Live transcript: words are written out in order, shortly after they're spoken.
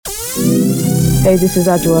Hey, this is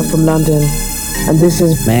Adjoa from London, and this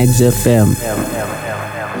is MAGZ FM.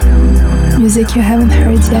 Music you haven't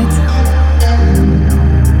heard yet.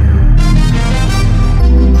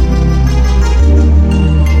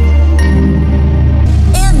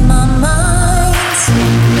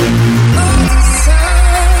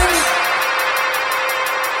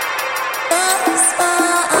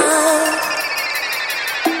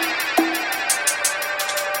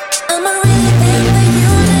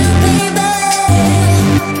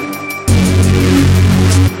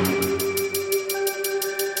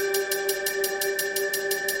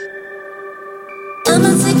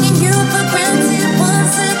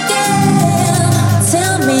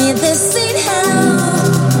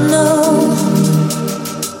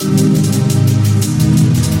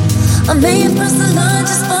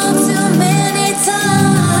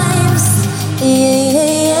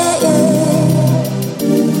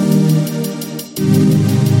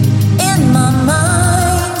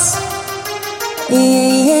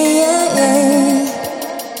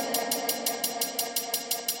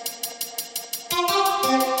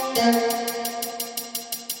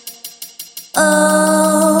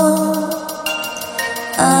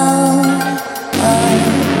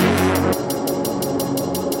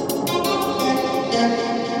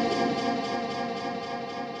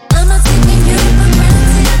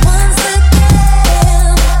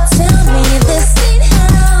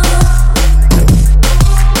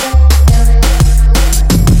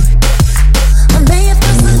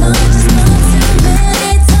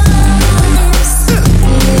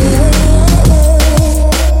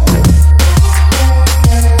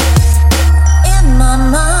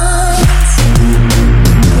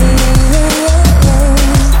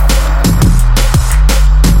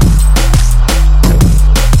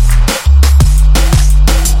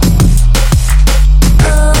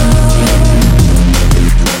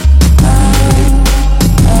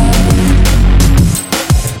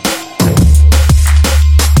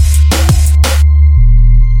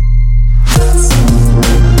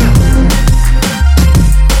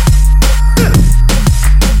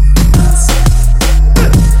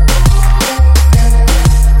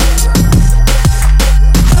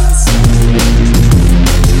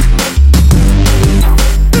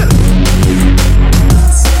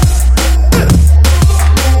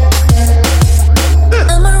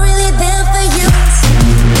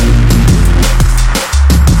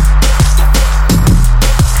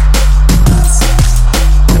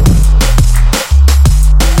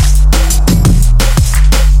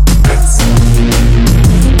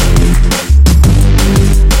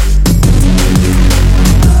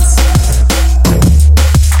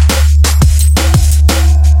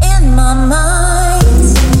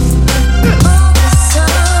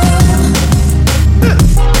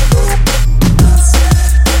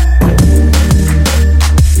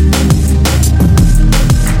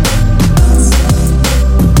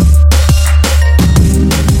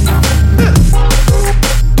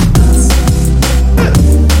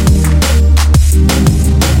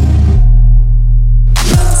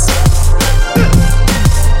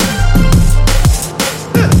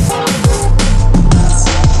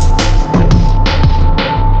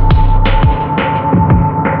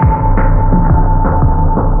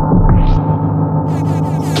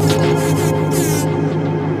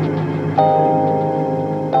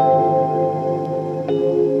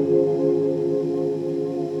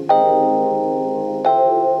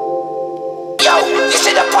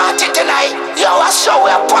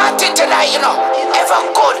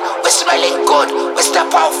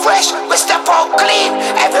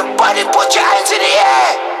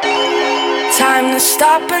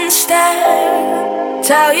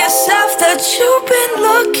 Tell yourself that you've been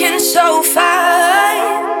looking so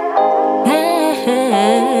fine.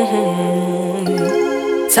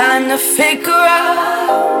 Time to figure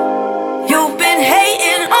out. You've been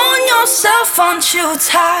hating on yourself, aren't you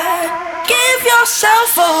tired? Give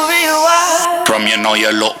yourself a rewind. From you know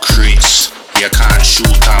you look crease. You can't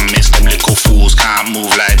shoot and miss. Them little fools can't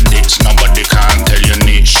move like this. Nobody can tell you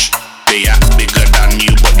niche. They act bigger than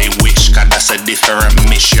you, but they wish. Cause that's a different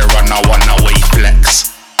mish. You run a one-away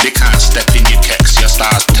flex. They can't step in your kicks. Your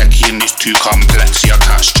stars teching is too complex. Your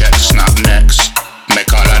cash check snap next.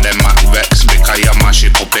 Make all of them act vex. Because you mash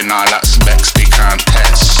it up in all that specs. They can't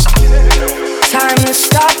test. Time to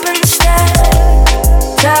stop and stare.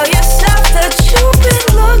 Tell yourself that you've been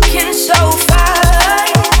looking so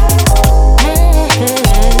fine.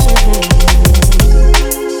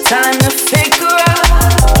 Time to figure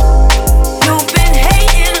out. You've been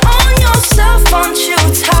hating on yourself, aren't you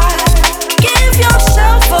tired? Give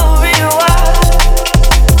yourself a rewind.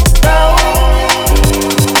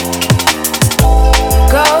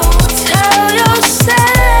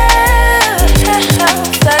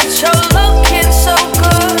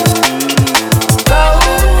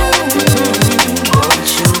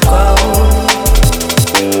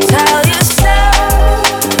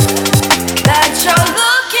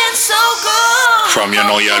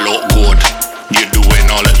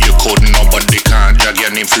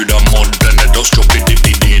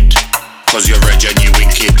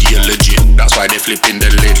 flipping the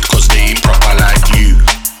lid, cause they ain't proper like you.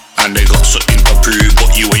 And they got something to prove,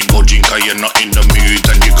 but you ain't budging cause you're not in the mood.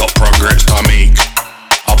 And you got progress to make,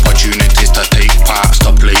 opportunities to take, parts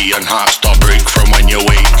to play, and hearts to break from when you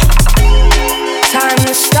wake. Time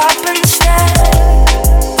to stop and stare.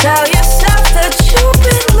 Tell yourself that you've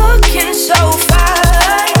been looking so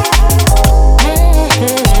fine.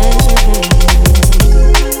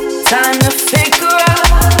 Time to figure out.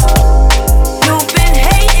 You've been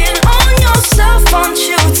hating on yourself, aren't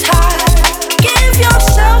you tired? Give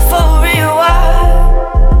yourself a rewind.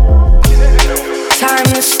 Time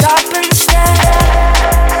to stop and stare.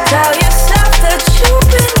 Tell yourself that you've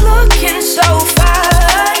been looking so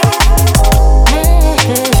fine.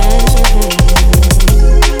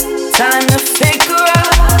 Time to figure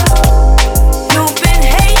out. You've been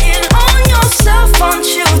hating on yourself, aren't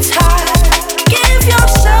you tired? Give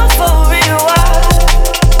yourself a rewind.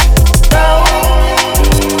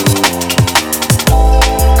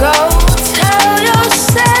 Go tell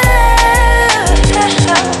yourself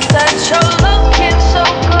that you're looking so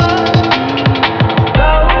good.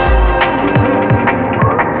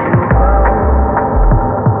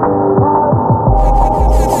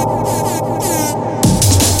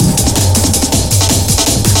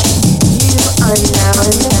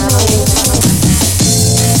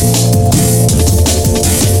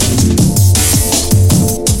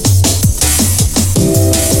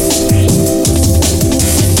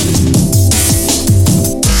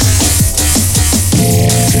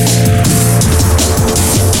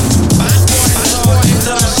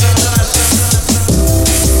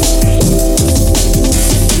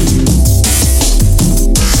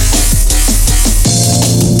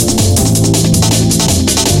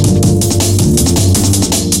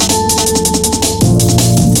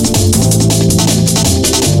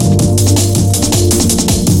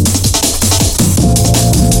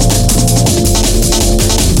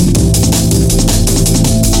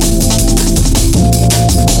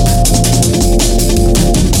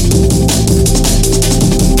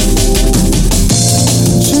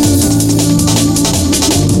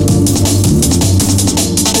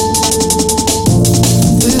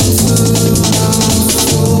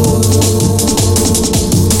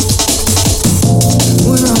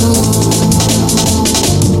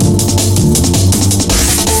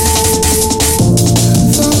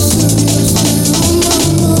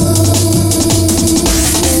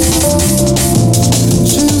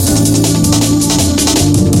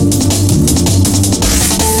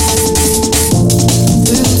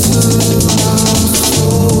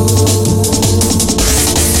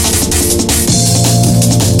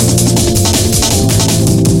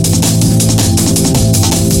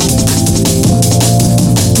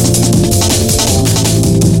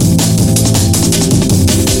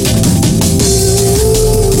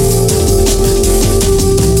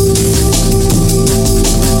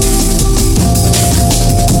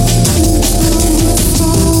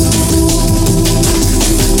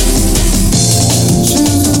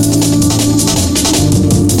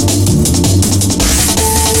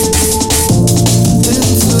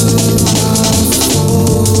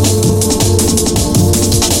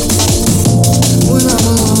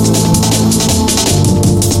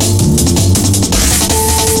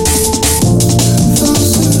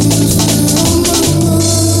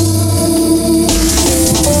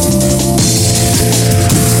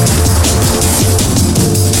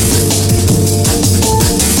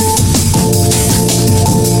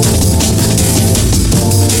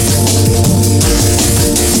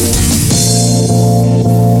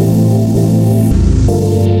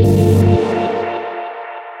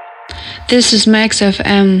 This is MAGZ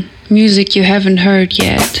FM, music you haven't heard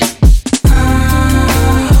yet.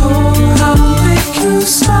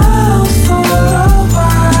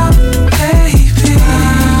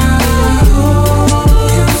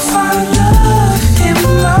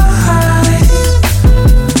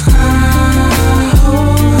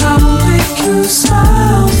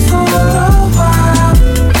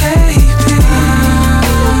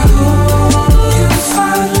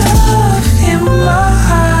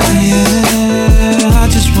 I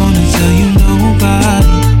just wanna tell you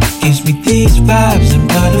nobody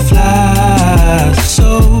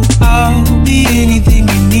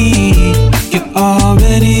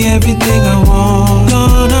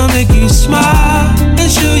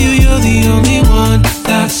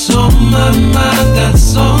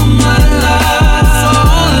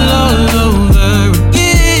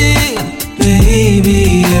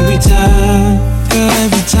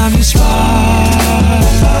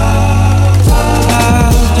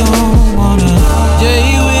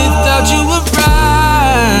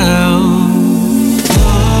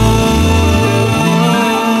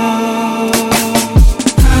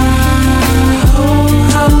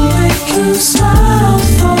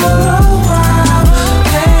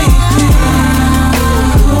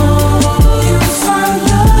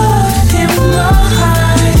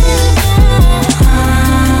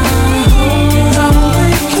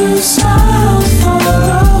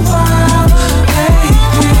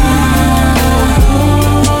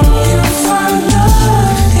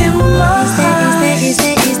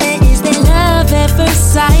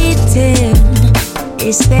waiting.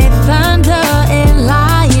 It's that thunder and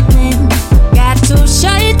lightning. Got to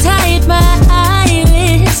shut tight my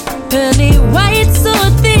eyelids. Pearly white so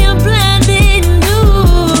thin, blinding you.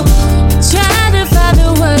 Trying to find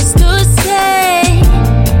the words to say,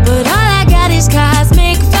 but all I got is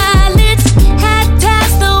cosmic violence. Hot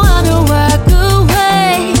times don't wanna walk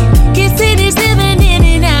away. Can see this living in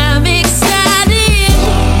and I'm excited.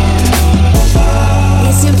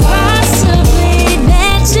 It's impossibly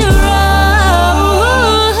natural.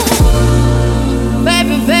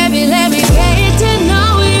 Baby, baby, let me get to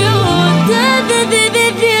know you.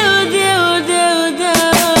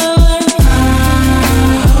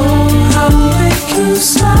 I'll make you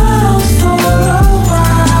smile for a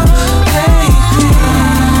while, baby.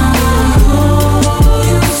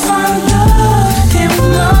 You'll find love in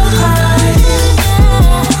my eyes.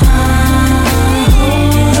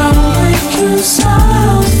 I'll make you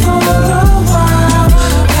smile for a while,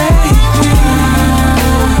 baby.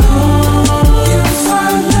 You'll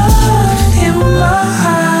find love in my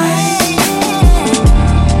eyes.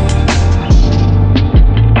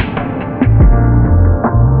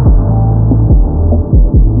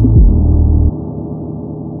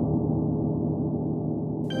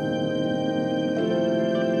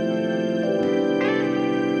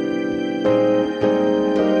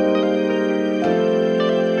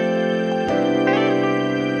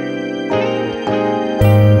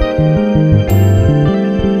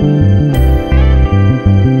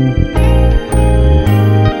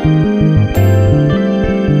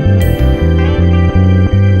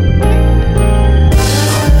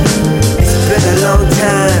 It's been a long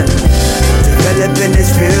time developing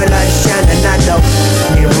this real life shine, and I know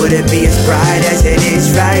it wouldn't be as bright as it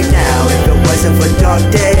is right now if it wasn't for dark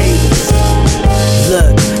days.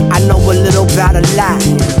 Look, I know a little about a lot.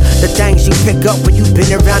 The things you pick up when you've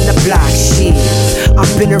been around the block. Shit,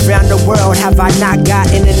 I've been around the world. Have I not got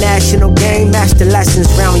international game master lessons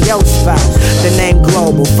round your spot? The name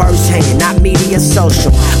global, first hand, not media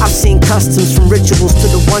social. I've seen customs from rituals to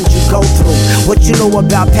the ones you go through. What you know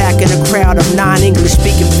about packing a crowd of non-English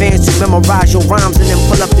speaking fans who memorize your rhymes and then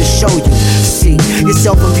pull up to show you? See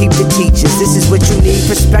yourself and peep the teachers. This is what you need.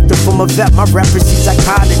 Perspective from a vet. My references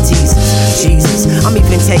psychologies. Jesus, I'm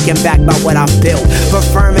even taken back by what I've built. From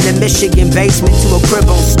firm in the Michigan basement to a crib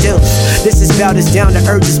on stilts. This is about as down to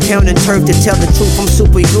earth as pounding turf. To tell the truth, I'm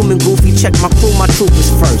superhuman goofy. Check my crew, my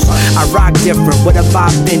troopers first. I rock different with a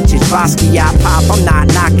vibe vintage. Basquiat pop, I'm not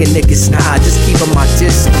knocking niggas, nah, just keeping my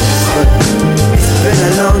distance. It's been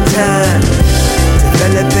a long time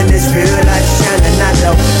developing this real life shine, and I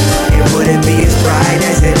know it wouldn't be as bright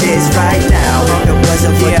as it is right now if it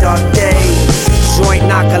wasn't for dark days. Joint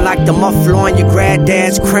knocker like the muffler on your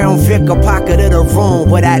granddad's Crown Vic, a pocket of the room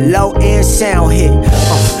where that low end sound hit.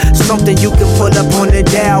 Something you can pull up on the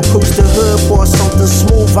dial, cruise the hood for something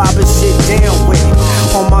smooth, I been sit down with.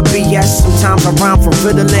 On my BS, sometimes I rhyme for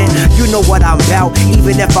riddling. You know what I'm about,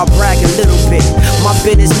 even if I brag a little bit. My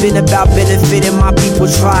business been about benefiting my people.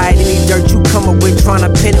 Try it, any dirt you come up with trying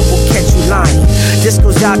to pin it will catch you lying. This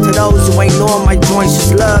goes out to those who ain't knowing my joints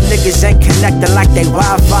just love. Niggas ain't connected like they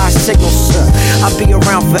Wi-Fi signals, sir. I'll be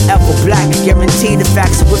around forever, black, guarantee the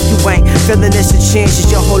facts. So if you ain't feeling this, a chance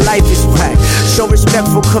your whole life is whack. Show respect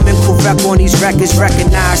for coming correct on these records.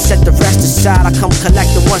 Recognize, set the rest aside. I come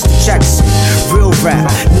collect the ones the checks. Real rap,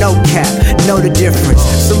 no cap, know the difference.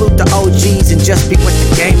 Salute the OGs and just be what the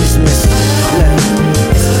game is missing.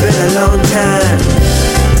 Look, it's been a long time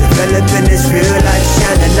developing this real life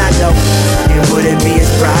shine, and I know it wouldn't be as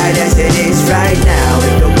bright as it is right now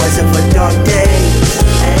if it wasn't for dark days.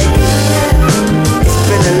 Hey, it's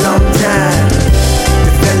been a long time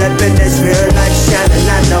developing this real life shine, and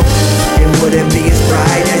I know it wouldn't be as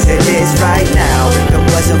bright as it is right now if it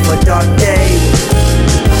wasn't for dark days.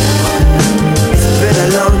 It's been a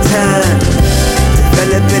long time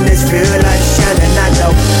developing this real life shine, and I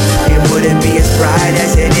know it wouldn't be as bright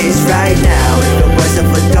as it is right now if it wasn't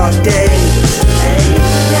for dark days. Hey,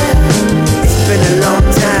 it's been a long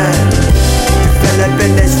time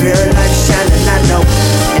developing this real life shine, and I know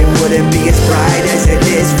it wouldn't be as bright as it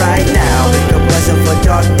is right now if it wasn't for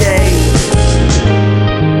dark days.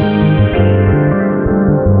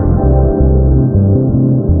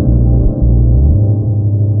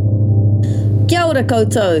 Kia ora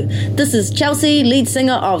koutou. This is Chelsea, lead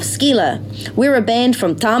singer of Skilaa. We're a band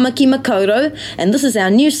from Tamaki Makaurau, and this is our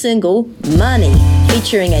new single, Money,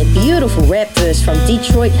 featuring a beautiful rap verse from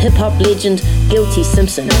Detroit hip-hop legend Guilty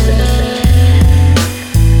Simpson.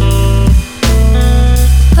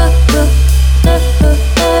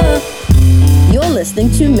 You're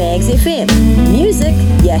listening to MAGZ FM, music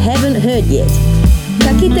you haven't heard yet.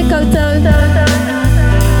 Ka kite koutou.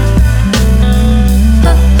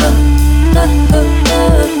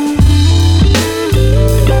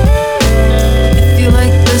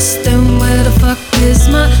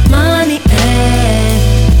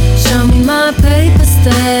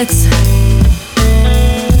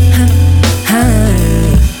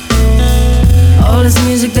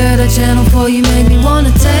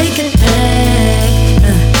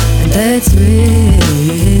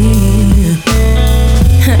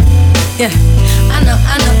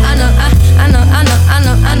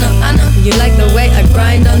 You like the way I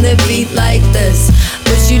grind on the beat like this.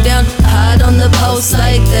 Push you down hard on the post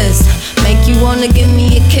like this. Make you wanna give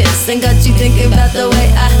me a kiss. And got you thinking about the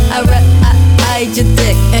way I ride your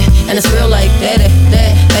dick. And it's real like that.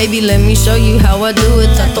 Baby, let me show you how I do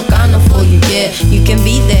it. Tato kinda for you, yeah. You can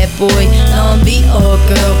be that boy, don't be all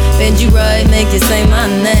girl. Bend you right, make you say my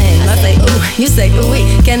name. I say ooh, you say ooh, wait.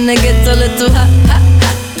 Can I get a little hot?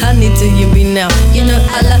 I need to you be now. You know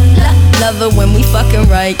I love it when we fucking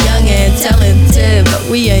right. Young and talented, but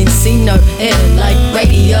we ain't seen no air like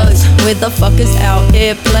radios. Where the fuck is out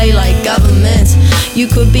here? Play like governments. You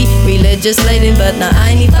could be legislating, but now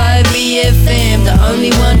I need 5 BFM. The only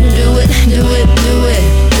one who do it,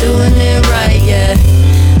 doing it right, yeah.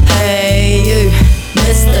 Hey you,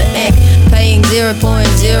 Mr. X, paying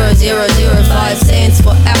 0.0005 cents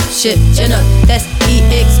for our shit. You know that's the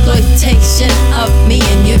exploitation of me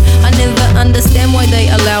and you. I never understand why they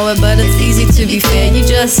allow it, but it's easy to be fair. You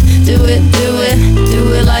just do it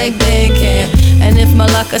like they can. And if my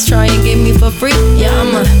lockers try and get me for free, yeah,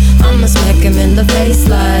 I'ma smack him in the face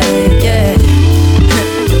like, yeah.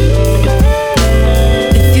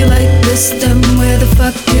 If you like this, then where the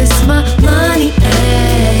fuck is my money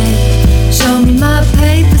at? Show me my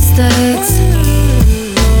paper stacks.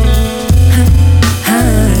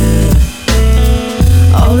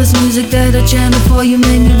 All this music that I channel for you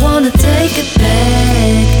made me wanna take it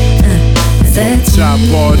back. That's Shop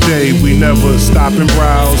all day, we never stop and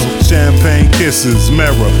browse. Champagne kisses,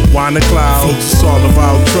 marijuana clouds. It's all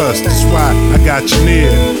about trust, that's why I got you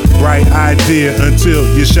near. Bright idea until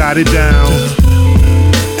you shot it down.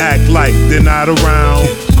 Act like they're not around.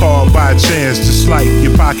 Called by chance, just like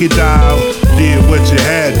your pocket dial. Did what you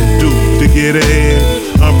had to do to get ahead.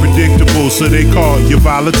 Unpredictable, so they call you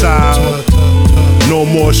volatile. No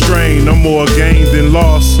more strain, no more gain than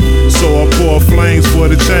loss. So I pour flames for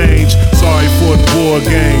the change. Sorry for the board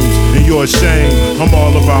games and your shame. I'm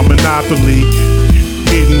all about monopoly,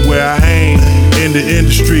 hitting where I aim. In the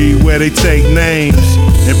industry where they take names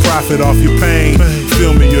and profit off your pain.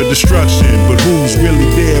 Filming your destruction, but who's really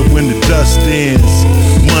there when the dust ends?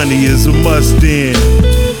 Money is a must in.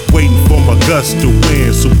 Waiting for my gust to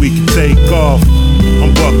win so we can take off.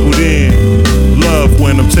 I'm buckled in. Love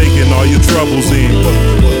when I'm taking all your troubles in.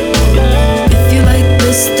 If you like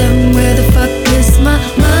this, then where the fuck is my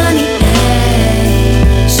money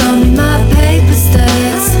at? Show me my paper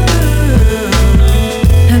stacks.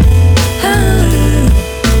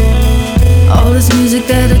 All this music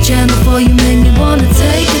that I channel for you made me wanna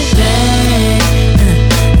take it back.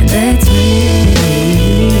 And that's me.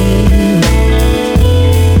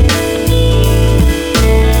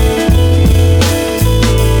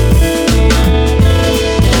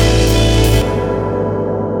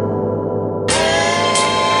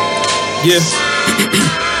 Yeah.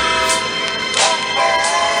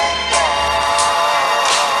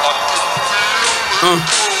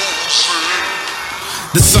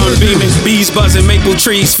 The sun beaming, bees buzzing, maple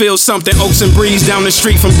trees feel something. Oaks and breeze down the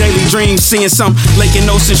street from daily dreams. Seeing some lake and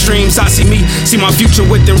ocean streams. I see me, see my future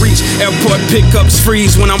within reach. Airport pickups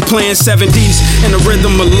freeze when I'm playing 7Ds. In the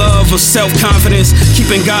rhythm of love, of self-confidence.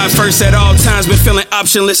 Keeping God first at all times. Been feeling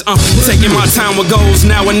optionless. Taking my time with goals.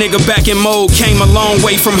 Now a nigga back in mode. Came a long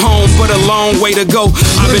way from home, but a long way to go.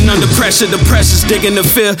 I've been under pressure, the pressure's digging the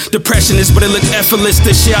fear. Depression is, but it look effortless.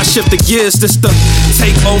 This year I shift the gears. This the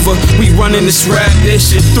takeover. We running this rap shit.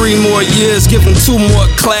 3 more years, give them 2 more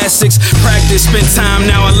classics. Practice, spend time,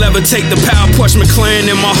 now I levitate the power. Porsche McLaren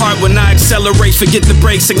in my heart when I accelerate. Forget the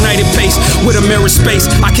brakes, ignited pace with a mirror space.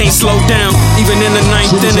 I can't slow down, even in the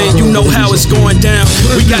 9th inning. You know how it's going down.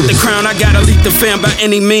 We got the crown, I gotta lead the fam by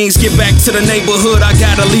any means. Get back to the neighborhood, I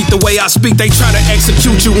gotta lead the way I speak. They try to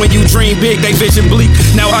execute you when you dream big, they vision bleak.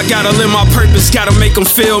 Now I gotta live my purpose, gotta make them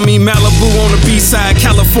feel me. Malibu on the B-side,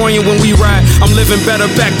 California when we ride. I'm living better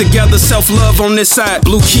back together, self-love on this side.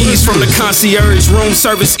 Blue keys from the concierge, room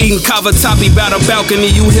service, eating cavatappi by the balcony.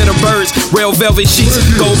 You hear the birds, real velvet sheets,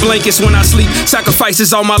 gold blankets when I sleep.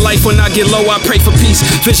 Sacrifices all my life. When I get low, I pray for peace.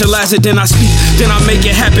 Visualize it, then I speak, then I make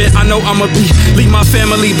it happen. I know I'ma lead my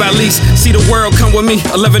family by lease. See the world come with me.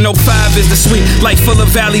 1105 is the sweet life, full of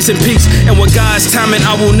valleys and peaks. And with God's timing,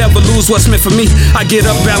 I will never lose what's meant for me. I get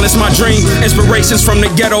up, balance my dream. Inspirations from the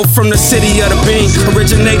ghetto, from the city of the bean.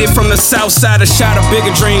 Originated from the south side, a shot of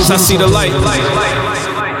bigger dreams. I see the light.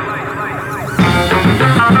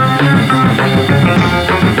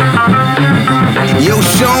 Yo,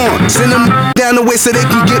 Sean, send them down the way so they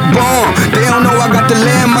can get born. They don't know I got the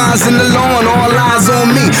landmines in the lawn. All eyes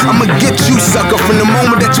on me. I'ma get you, sucker, from the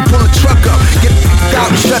moment that you pull the truck up. Get out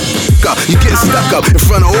and shut up. You getting stuck up in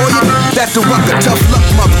front of all you that the rucker. Tough luck,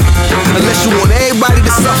 mother. Unless you want everybody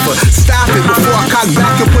to suffer. Stop it before I cock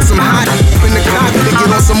back and put some hot in the cockpit. Get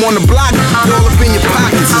on some on the block, all up in your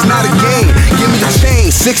pockets. It's not a game. Give me the chain,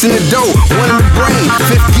 6 in the dough, 1 in the brain.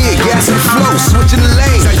 5th gear, gas in the flow, switching the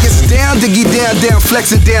lanes. I gets down, diggy down,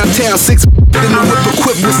 flexing downtown. 6 in the whip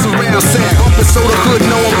equipped with surround sound. Bumping so the hood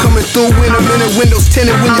know I'm coming through in a minute. Windows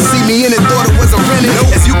tinted when you see me in it, thought it was a rented.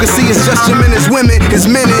 As you can see, it's just Jimenez women. It's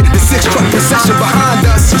minute, the 6-truck procession behind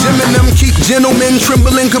us. Jim and them keep gentlemen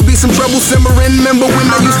trembling. Could be some trouble simmering. Remember when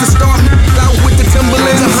I used to start out with the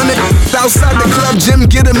Timberlands? 100 outside the club, Jim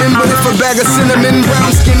get them in. But if a bag of cinnamon,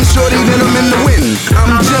 brown skin, shorty, then I'm in the wind.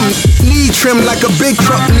 I'm Jim, knee trim like a big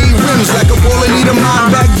truck, need rims like a baller, need a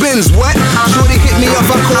mod back bins. What? Shorty hit me up,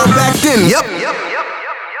 I call back then. Yep.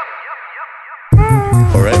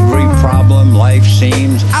 For every problem, life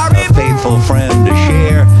seems a faithful friend to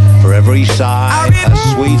share. For every sigh, a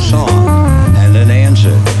sweet song and an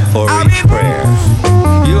answer for each prayer.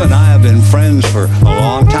 You and I have been friends for a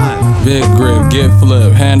long time. Big grip, get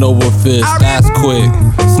flipped, hand over fist, that's quick.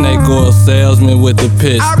 Snake oil salesman with the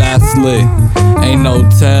pitch, that's slick. Ain't no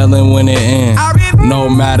telling when it ends. No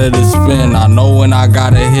matter the spin, I know when I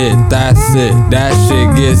gotta hit, that's it. That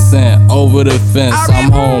shit gets sent over the fence.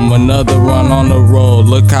 I'm home, another run on the road,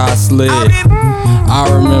 look how I slid. I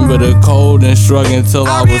remember the cold and struggling till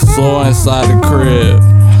I was sore inside the crib.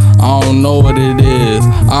 I don't know what it is.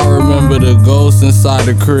 I remember the ghost inside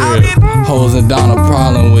the crib, hosing down a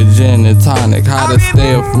problem with gin and tonic. How to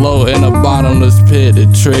stay afloat in a bottomless pit. The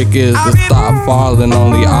trick is to stop falling.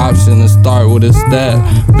 Only option to start with a step.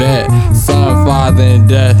 Bet, son, father, and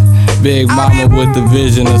death. Big mama with the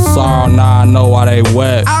vision of sorrow. Now I know why they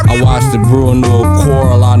wept. I watched the brew into a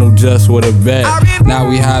quarrel. I knew just what to bet. Now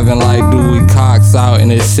we having like Dewey Cox out in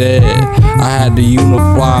the shed. I had to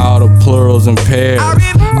unify all the plurals and pairs.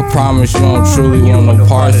 I promise you don't truly want no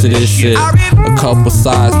parts of this shit. A couple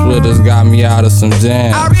side splitters got me out of some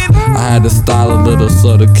jams. I had to style a little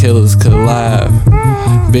so the killers could laugh.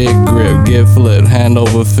 Big grip, get flipped, hand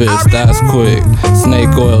over fist, that's quick.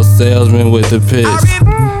 Snake oil salesman with the pitch.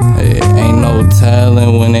 Hey, ain't no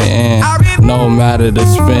telling when it ends. No matter the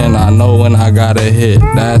spin, I know when I gotta hit.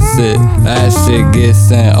 That's it, that shit gets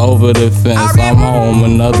sent over the fence. I'm home,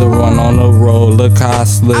 another run on the road, look how I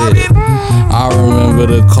slid. I remember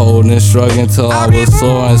the cold and struggling till I was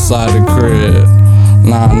sore inside the crib.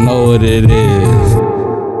 Now I know what it is.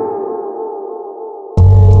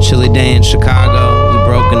 Chilly day in Chicago, we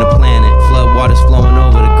broke in the planet. Flood waters flowing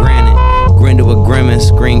over the granite. Grin to a grimace,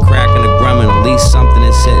 green crack in the grumman. At least something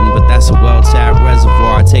is hitting, but that's a well-tapped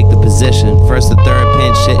reservoir. I take the position, first the third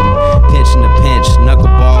pinch hitting, pitch in the pinch,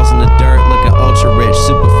 knuckle balls in the dirt, looking ultra rich,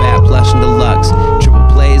 super fat, plush and deluxe. Triple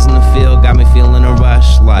plays in the field, got me feeling a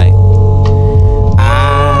rush like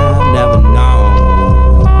I never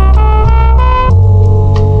known.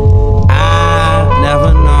 I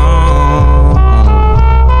never known.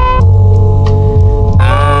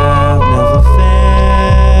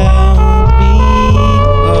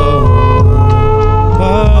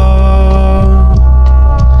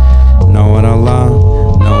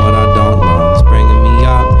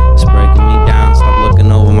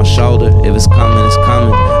 If it's coming, it's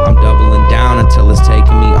coming. I'm doubling down until it's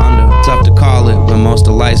taking me under. Tough to call it when most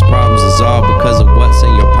of life's problems is all because of what's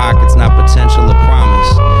in your pockets, not potential or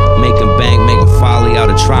promise. Making bank, making folly out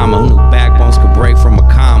of trauma. Who knew backbones could break from a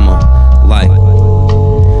comma? Like,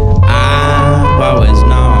 I've always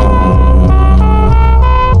known.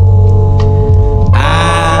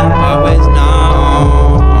 I've always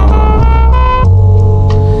known.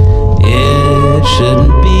 It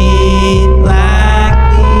shouldn't be like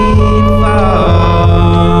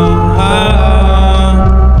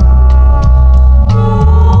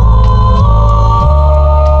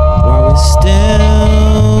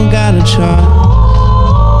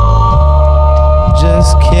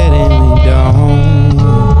just kidding, we don't.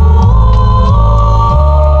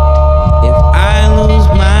 If I lose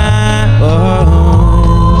my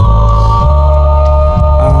voice,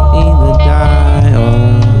 I'll either die or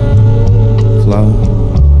float.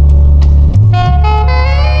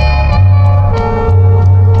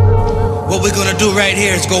 What we're gonna do right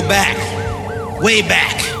here is go back, way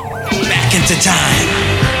back into time.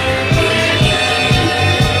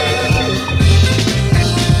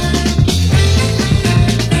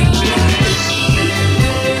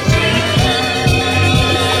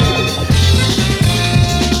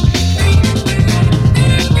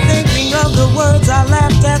 I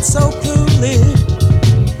laughed at so cruelly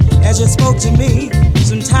as you spoke to me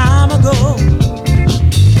some time ago.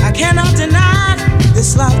 I cannot deny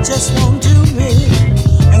this life just won't do me.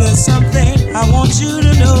 And there's something I want you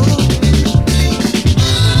to know.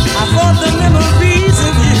 I fought the memories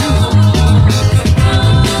of you.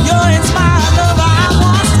 You're inspired lover I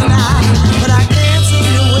was tonight, but I can't seem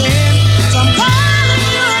to win, so I'm calling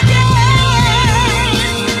you again.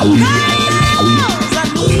 Cause I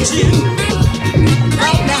need you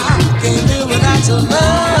right now. Can't live without your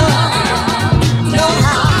love. No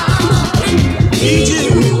how. Need you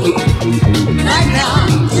right now.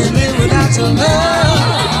 Can't live without your love.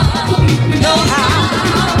 No how.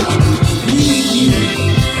 Need you.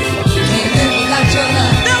 Can't live without your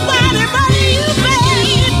love. Nobody but you,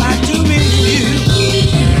 babe. I do miss you.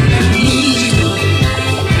 Need you.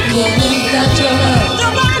 Can't live without your love.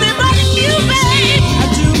 Nobody but you, babe. I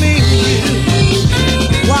do miss you.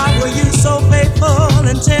 Why were you so faithful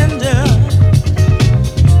and tender?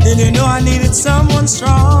 Didn't you know I needed someone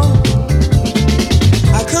strong?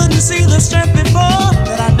 I couldn't see the strength before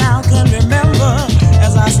that I now can remember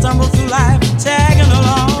as I stumble through life tagging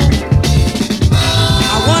along.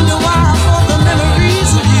 I wonder why I fought the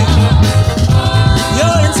memories of you.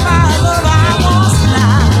 You're inspired love I want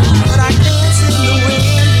tonight, but I can't seem to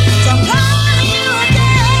win, so I'm calling you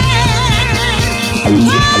again.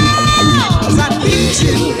 Cause I need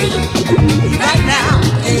you right now.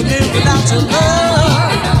 Can't live without your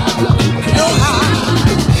love. No how.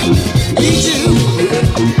 Need you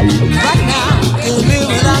right now. Can't live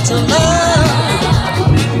without your love.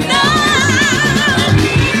 No.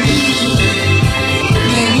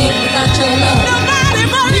 Can't live without your love. Nobody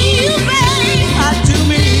but you, babe. I do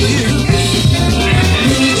need you.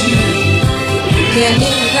 Need you. Can't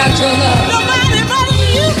live without your love. Nobody but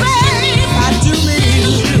you, babe. I do need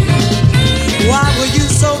you. Why were you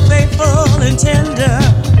so faithful and tender?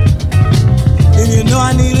 Didn't you know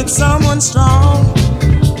I needed someone strong?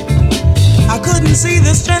 I couldn't see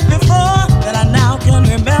the strength before that I now can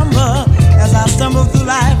remember as I stumble through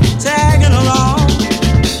life tagging along.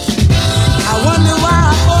 I wonder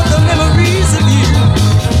why I fought the memories of you.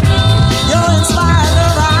 You're inspired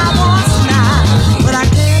love I want tonight, but I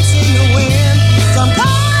can't seem to win, so I'm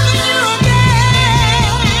calling you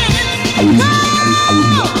again.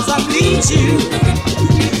 Cause I need you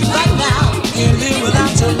right now. Can't live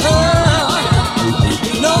without your love.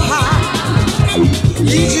 No how.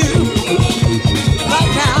 Need you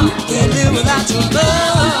right now. Can't live without your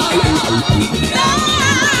love. No,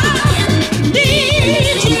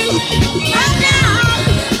 need you right now.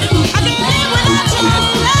 I can't live without your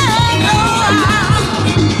love. No,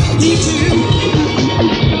 need you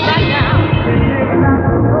right now. Can't live without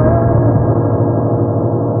your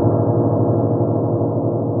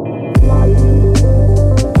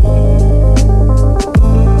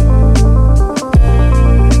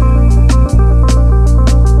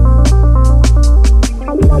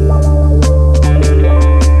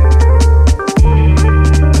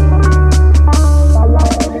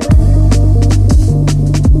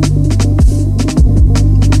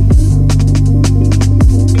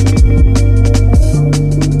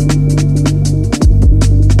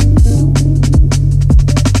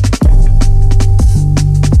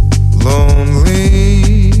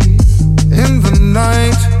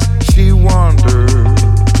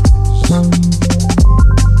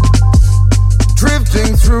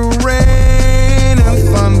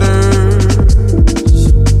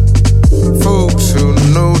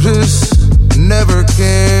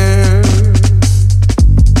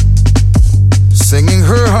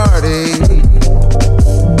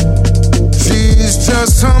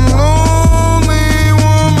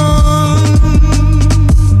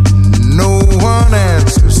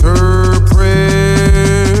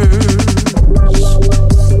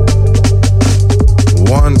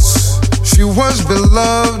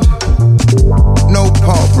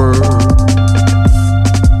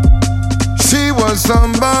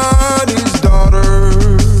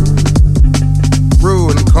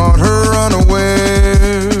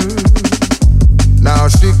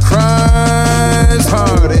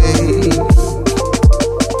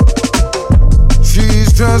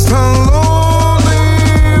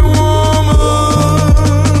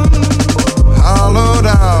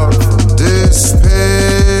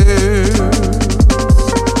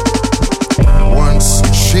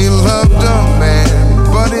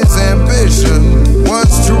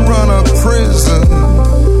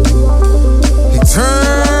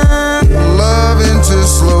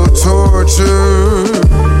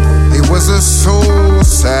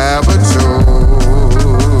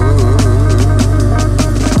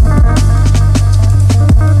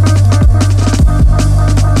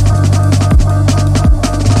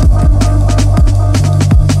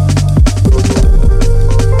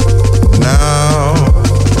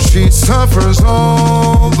suffers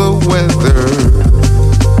all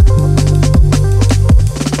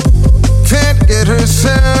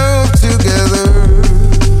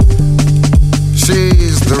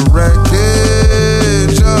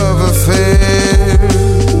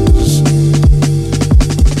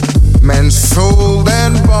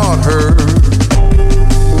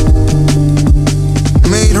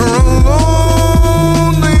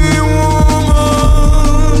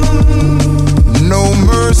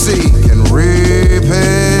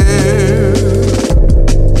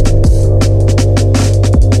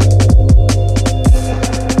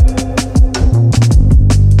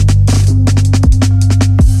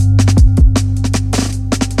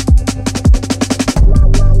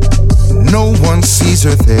keys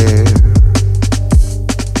are there.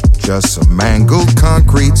 Just some mangled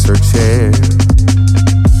concrete's her chair.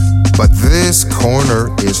 But this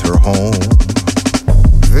corner is her home.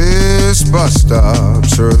 This bus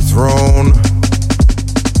stop's her throne.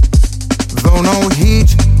 Though no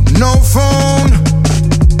heat, no phone,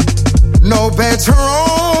 no bed's her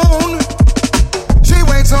own, she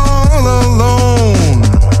waits all alone.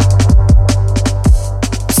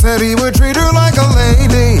 Said he would treat her like a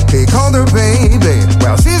lady, he called her baby.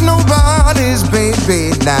 Well, she's nobody's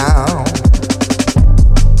baby now.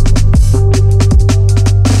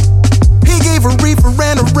 He gave her reefer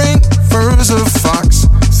and a ring, furs of fox,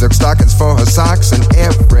 silk stockings for her socks and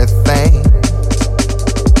everything.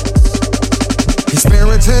 He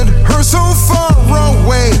spirited her so far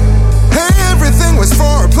away, everything was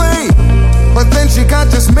for play. But then she got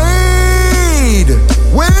dismayed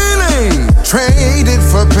when he traded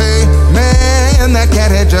for pay. Man, that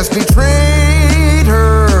cat had just betrayed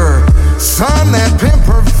her. Son, that pimp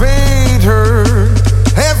pervade her.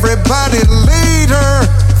 Everybody laid her,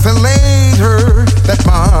 filleted her. That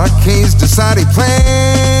Marquis decided he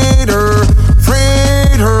played her,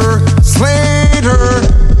 frayed her, slayed her,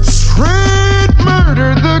 straight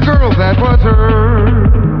murdered the girl that was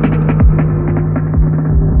her.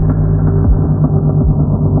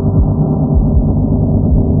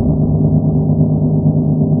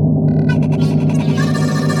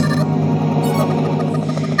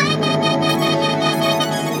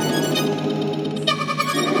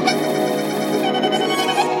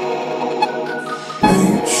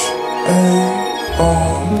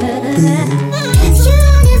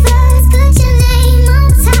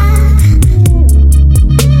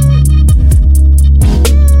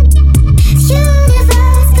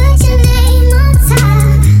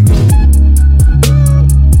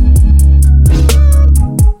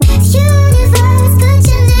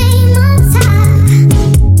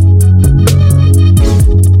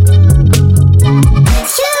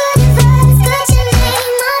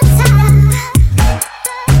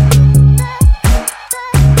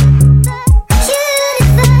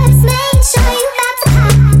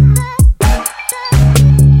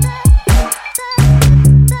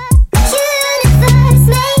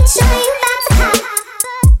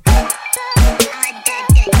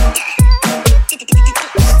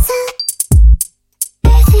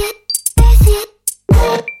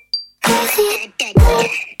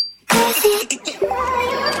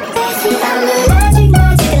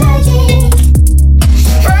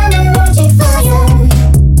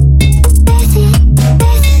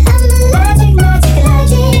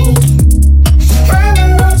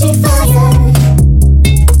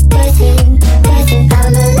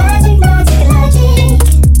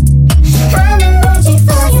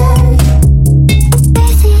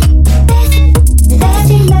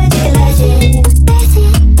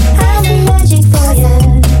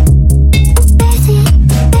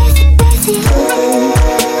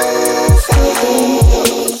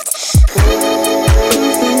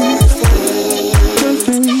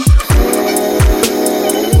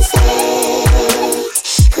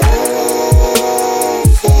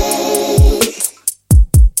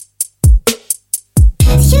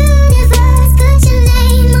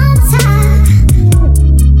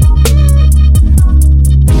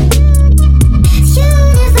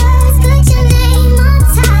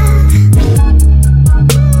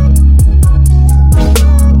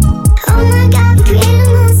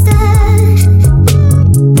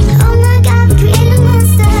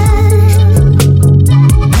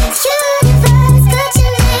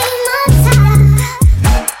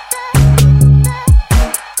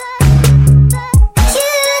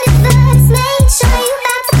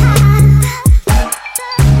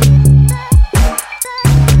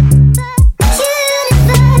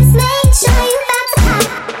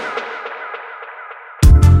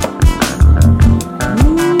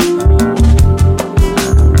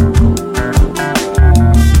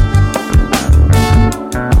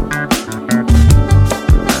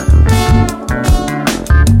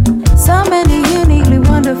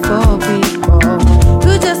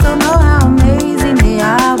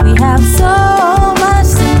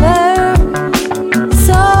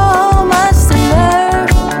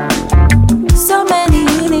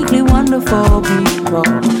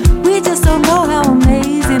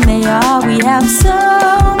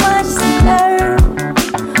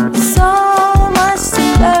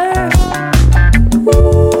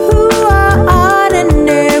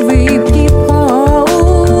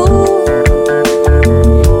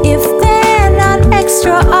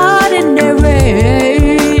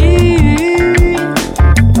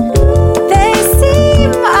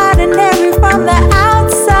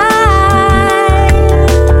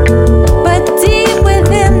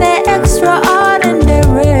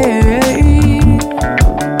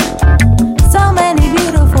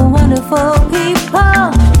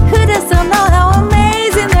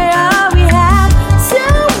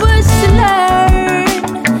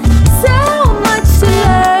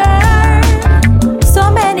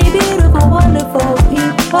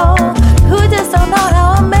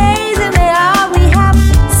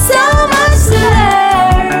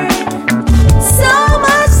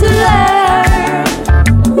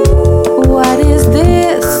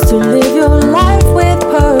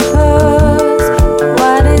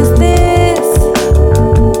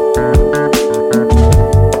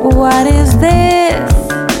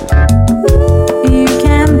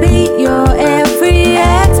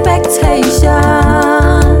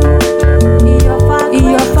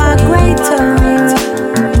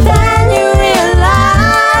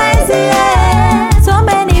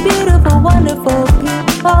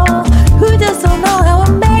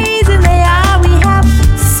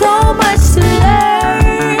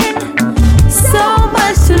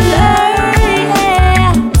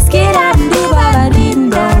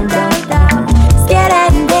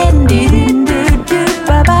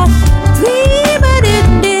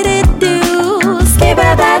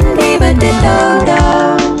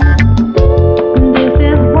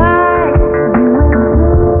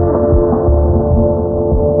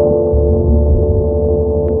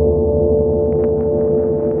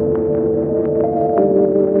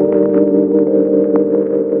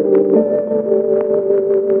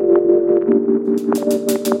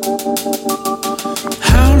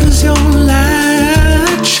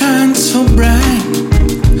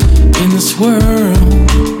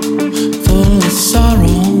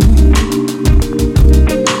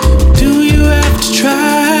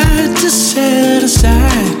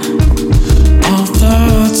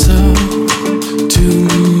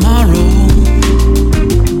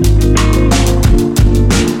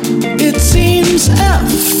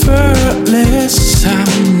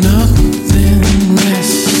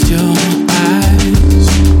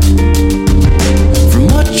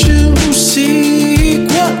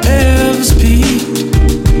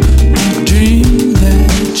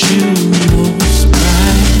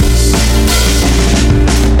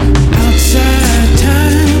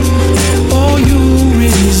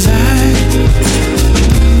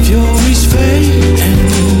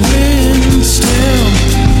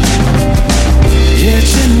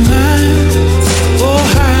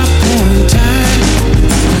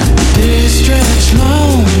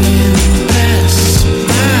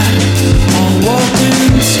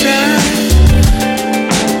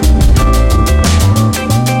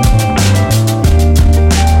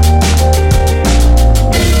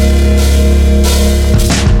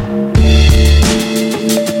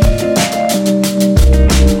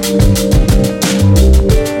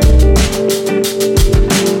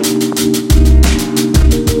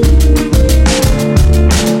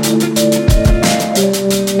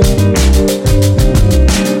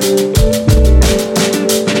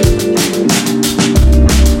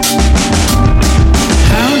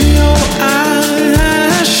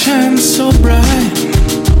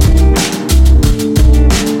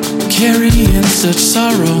 such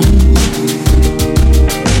sorrow.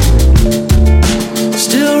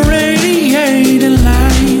 Still radiating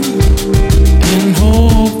light and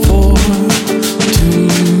hope for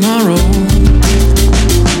tomorrow.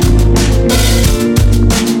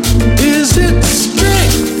 Is it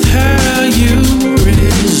strength how you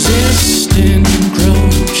resist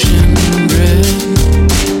encroaching dread?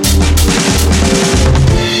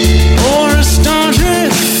 Or a staunch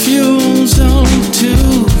refusal to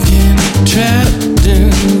get trapped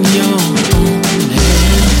in your own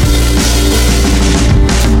head?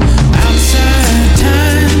 Outside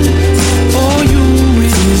time, or you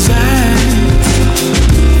reside.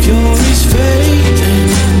 Furies fade and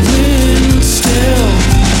wind still.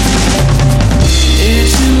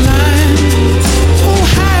 It's in line, oh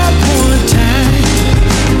high point time.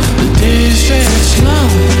 The days stretch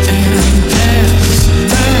long and pass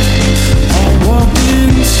by, all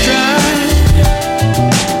walking stride.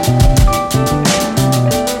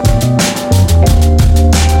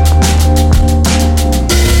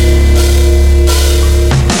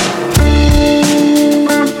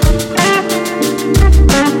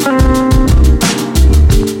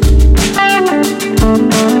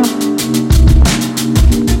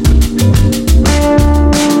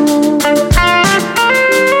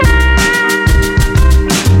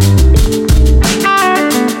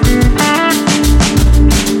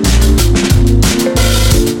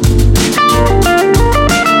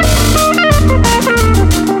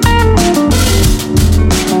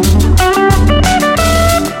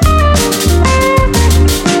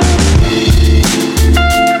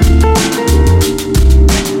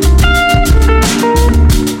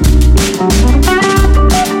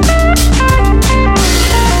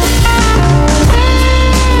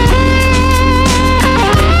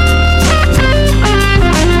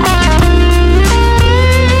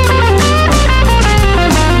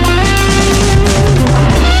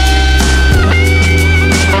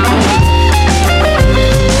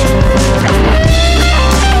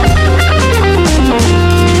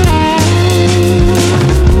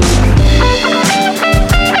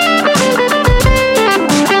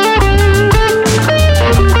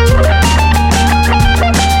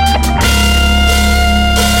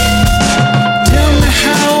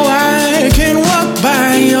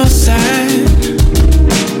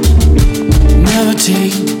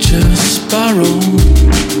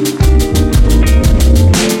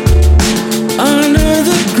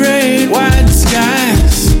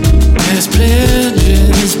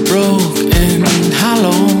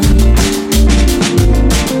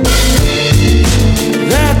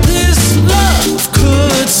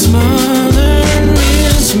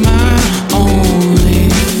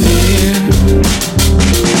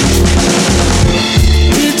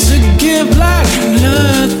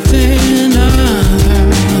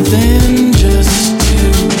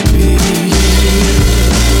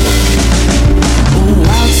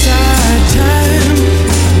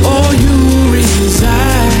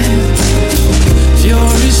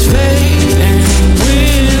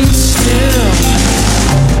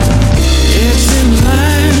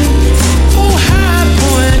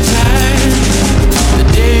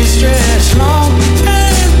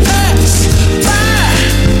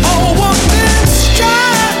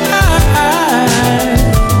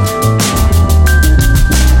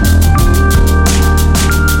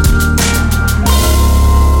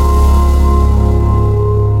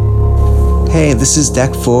 Hey, this is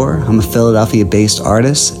Deck 4. I'm a Philadelphia-based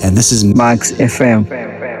artist, and this is MAGZ FM.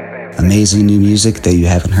 Amazing new music that you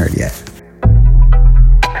haven't heard yet.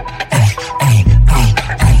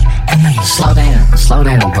 Slow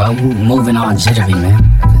down, bro. You moving on jittery, man.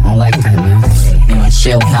 I don't like that, man. You know,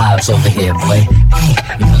 chill vibes over here, boy.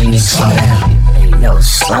 You really need to slow down. Hey, yo,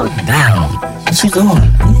 slow down. What you doing,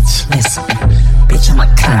 bitch? Listen, bitch, I'm a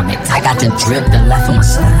comic. I got the drip that left on my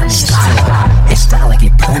side. It's style like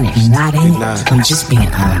it punished. Not it. I'm just being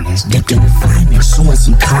honest. Dipped in the finest. Pursuing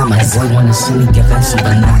some commas. Boy, wanna see me give out some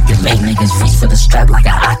binoculars. Make niggas reach for the strap like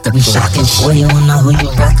an octopus. Shocking. Boy, you don't know who you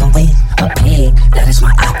rockin' with. A pig, that is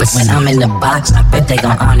my opposite. When I'm in the box, I bet they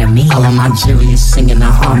gon' honor me. All of my jury is singing a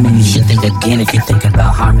harmony. You should think again if you're thinking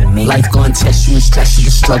about harming me. Life gon' test you and stress you.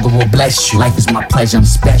 The struggle will bless you. Life is my pleasure, I'm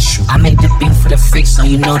special. I made the beat for the freaks, so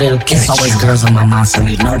you know that'll catch. It's always girls on my mind, so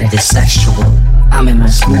you know that it's sexual. I'm in my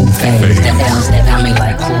smooth phase. The L's that got me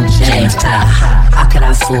like Cool James. How could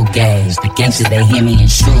I fool gays? The gangsters, they hear me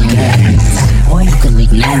and shoot me. Boy, you can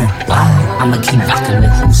leak now. Wow, I'ma keep rockin'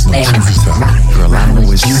 with who stays. Girl, I know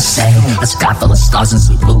what you say. A sky full of stars and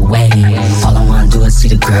some blue waves. All I wanna do is see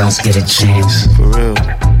the girls get a chance. For real.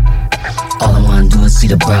 All I wanna do is see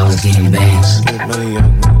the bros getting bands.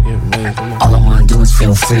 All I wanna do is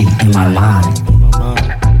feel free in my mind.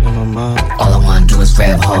 All I wanna do is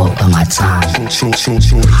grab hold of my time.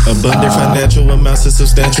 Abundant financial amounts is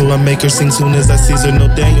substantial. I make her sing soon as I Caesar. No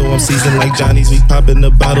Daniel, I'm seasoned like Johnny's. We pop in the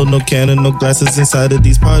bottle, no cannon, no glasses inside of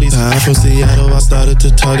these parties. I'm from Seattle, I started to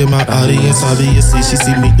target my audience. Obviously, she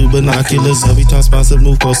see me through binoculars. Every time sponsor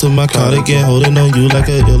move close to my cardigan, holding on you like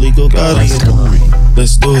an illegal guardian.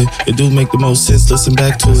 Let's do it. It do make the most sense. Listen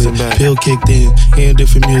back to it. Pill kicked in, hearing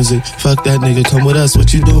different music. Fuck that nigga, come with us.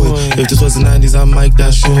 What you doing? If this was the 90s, I'm Mike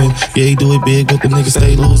that shooting. Yeah, he do it big, but the niggas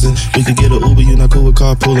stay losing. We could get an Uber, you not cool with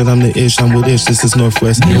carpooling. I'm the ish, I'm with ish. This is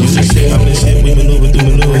Northwest. You the shit, I'm the shit. We maneuver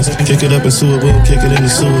through maneuvers. Kick it up and sewer, we don't kick it in the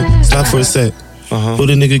sewer. Stop for a sec. Who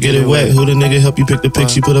the nigga get it wet? Who the nigga help you pick the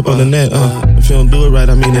pics you put up on the net? If you don't do it right,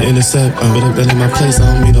 I mean to intercept. But if that ain't my place,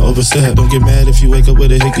 I don't mean to overstep. Don't get mad if you wake up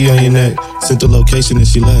with a hickey on your neck. Sent the location and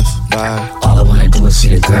she left. Bye. All I wanna do is see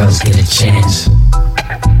the girls get a chance.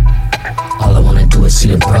 All I wanna do is see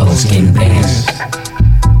the bros getting bands.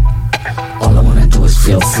 All I wanna do is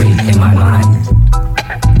feel free in my mind.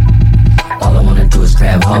 All I wanna do is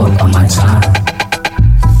grab hold of my time.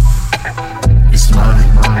 It's mine.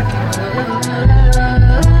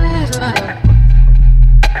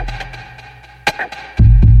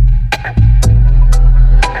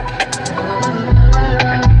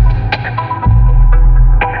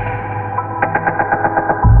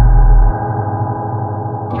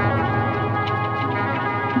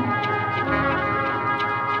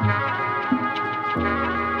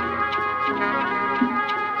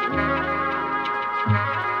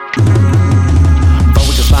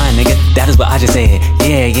 That is what I just said.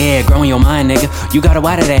 Yeah, growing your mind, nigga. You gotta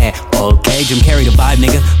water that. Okay, Jim carry the vibe,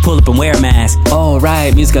 nigga. Pull up and wear a mask.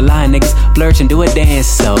 Alright, music line, niggas. Flourish and do a dance.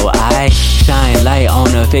 So I shine light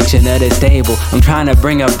on the fiction of this table. I'm trying to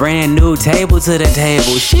bring a brand new table to the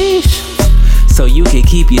table. Sheesh. So you can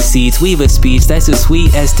keep your seats. Weave a speech that's as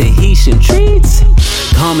sweet as Tahitian treats.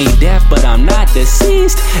 Call me deaf, but I'm not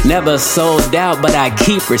deceased. Never sold out, but I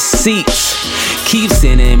keep receipts. Keep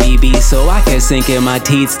sending me beats so I can sink in my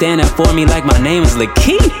teeth. Standing for me like my name is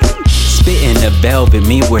Lakeith. Spitting the velvet,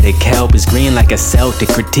 me where the kelp is green like a Celtic.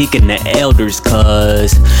 Critiquing the elders,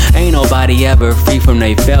 cause ain't nobody ever free from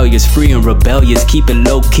their failures. Free and rebellious, keep it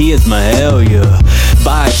low key is my hell, yeah.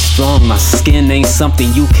 Vibe strong, my skin ain't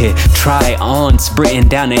something you can try on. Sprinting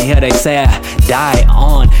down the hill, they say I die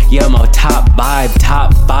on. Yeah, my top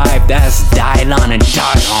vibe, that's die on and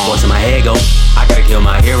die on. What's in my head go? I gotta kill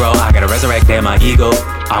my hero, I gotta resurrect that my ego.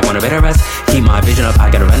 I want a better rest, keep my vision up,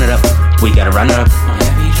 I gotta run it up. We gotta run it up.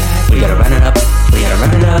 We gotta run it up, we gotta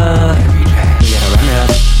run it up. We gotta run it up,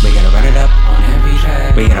 we gotta run it up on every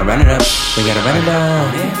track. We gotta run it up, we gotta run it up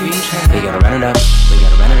on every track. We gotta run it up, we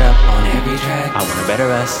gotta run it up on every track. I want a better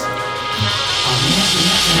us on every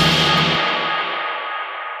track.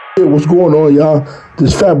 Hey, what's going on, y'all?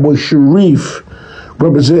 This Fatboi Sharif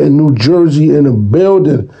representing New Jersey in the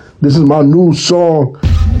building. This is my new song,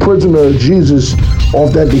 Prisoner of Jesus,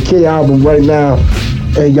 off that Decay album right now.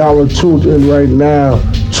 And y'all are tuned in right now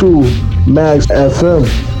to MAGZ FM.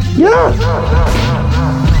 Yeah!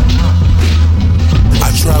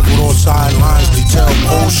 I traveled on sidelines, they tell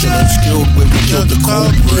motion. Skilled when we killed the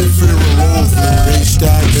culprit. Fear and loathing, they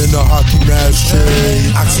stacked in the hockey mask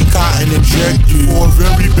chain. Oxycontin injected for a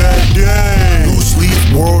very bad day. New sleep,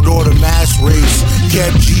 world order mass race.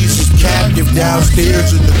 Kept Jesus captive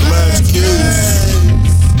downstairs in the glass case.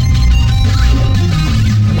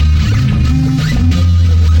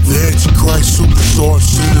 The Antichrist superstar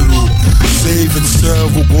citadel. Saving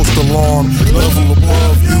several ghost alarm. Level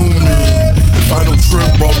above human. Final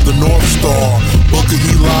trip off the North Star. Book of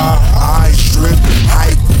Eli, eyes strip.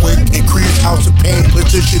 Hype quick, increase house of pain.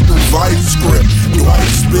 Petition through vice script.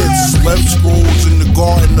 Dwight spits, left scrolls in the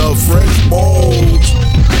garden of fresh bowls.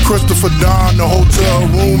 Christopher Don, the hotel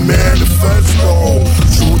room manifesto.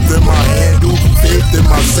 Truth in my handle, faith in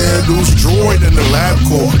my sandals. Droid in the lab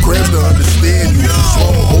coat, crabs to understand you.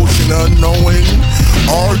 Slow motion unknowing.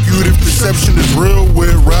 Argued if deception is real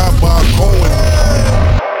with Rabbi Cohen.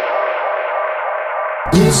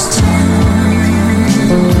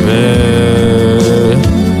 Man,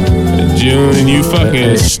 June, you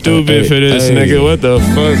fucking stupid for this, nigga. What the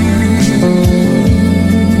fuck?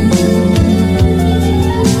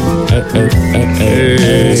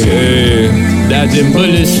 Hey. Dodging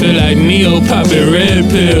bullets feel like Neo popping red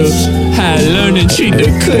pills. How I learned to treat the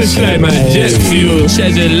kush like my jet fuel.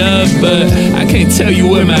 Treasure love, but I can't tell you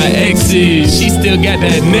where my ex is. She still got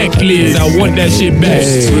that necklace, I want that shit back.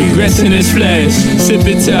 Regrets in this flash, sip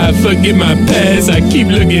it till I forget my past. I keep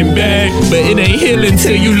looking back, but it ain't healing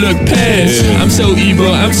till you look past. I'm so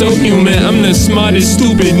evil, I'm so human, I'm the smartest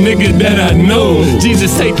stupid nigga that I know.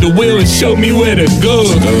 Jesus take the wheel and show me where to go.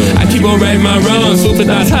 I keep on writing my wrongs, so for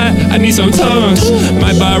that's hot, I need some tongues.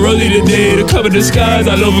 Might buy a rollie today to cover the scars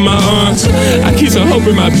all over my arms. I keep some hope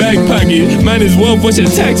in my back pocket, mine is wealth, what's your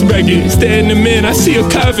tax bracket? Stare in the man, I see a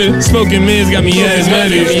coffin, smoking men's got me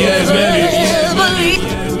asthmatic.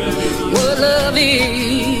 What love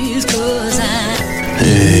is, 'cause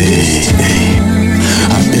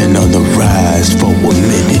I've been on the rise for a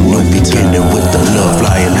minute. No beginning with the love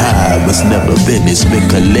flying high. Was never finished. Make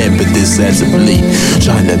Collette, but this as a bleed.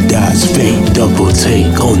 Trying to dodge fate, double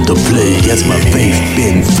take on the play. Yes, my faith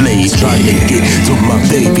been flayed. Trying to get to my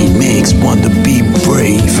baby next. Want to be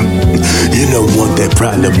brave. You don't want that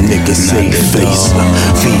problem, nigga. Safe face.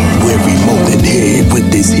 Feet weary, molten head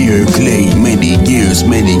with this here clay. Many years,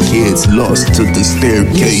 many kids lost to the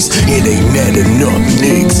staircase. It ain't that enough.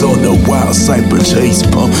 Niggas on the wild cyber chase.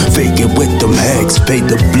 Pump fake it with them hacks. Fade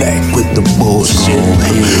the black with the bullshit.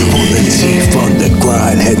 Pulling teeth on the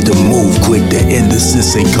grind. Had to move quick. The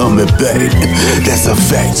innocence ain't coming back. That's a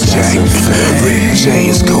fact, Jack. Rick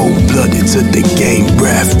James, cold blooded to the game.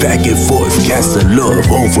 Wrath back and forth. Casting love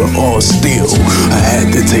over all still. I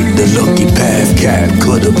had to take the lucky path. Cap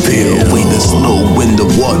could appeal. Way the snow in the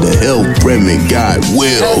water. Hell, Bremen, God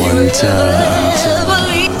will. One time.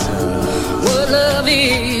 what love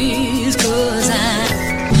is, 'cause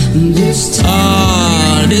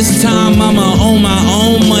this time I'ma own my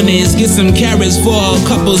own monies. Get some carrots for a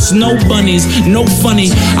couple snow bunnies. No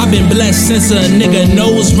funny, I've been blessed since a nigga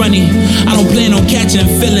nose runny. I don't plan on catching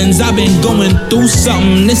feelings. I've been going through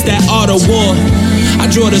something. It's that art of war. I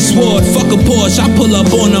draw the sword, fuck a Porsche. I pull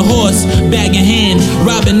up on a horse, bag in hand,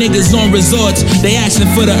 robbing niggas on resorts. They asking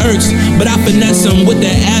for the irks, but I finesse them with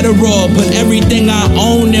the Adderall. Put everything I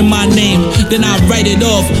own in my name, then I write it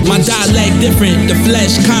off. My dialect different, the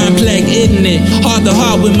flesh complex, isn't it? Heart to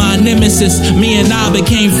heart with my nemesis, me and I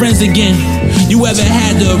became friends again. You ever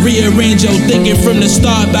had to rearrange your thinking from the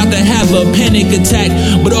start, about to have a panic attack,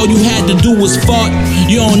 but all you had to do was fart?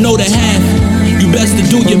 You don't know the half. You best to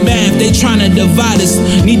do your math, they tryna divide us.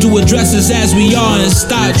 Need to address us as we are and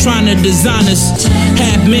stop trying to design us.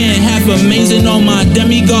 Half man, half amazing on my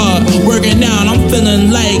demigod. Working out, I'm feeling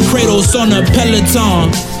like Kratos on a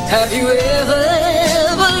Peloton. Have you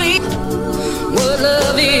ever believed what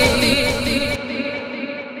love is?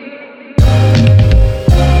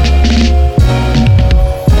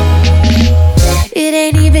 It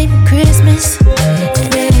ain't even Christmas,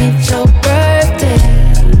 and it ain't your birthday.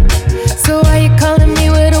 So why you calling me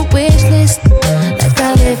with a wish list? Like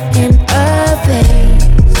I live in a vase.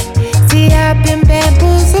 See, I've been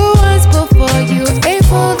bamboozled once before, you ain't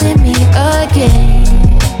fooling me again.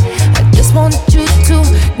 I just want you to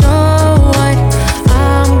know what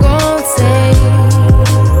I'm gon' say.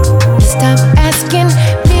 Stop asking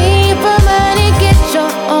me for money, get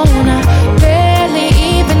your own. I barely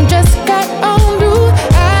even just got on you.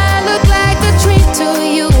 I look like a treat to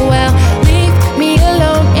you. Well, leave me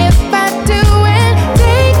alone if I do, and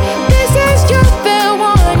take this as your fair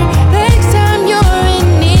warning. Next time you're in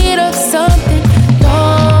need of something,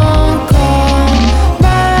 don't call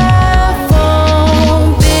my phone,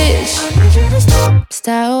 bitch.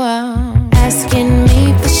 Stop asking me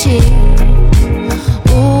for shit.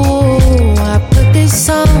 Ooh, I put this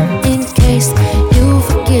on in case you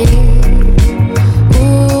forget.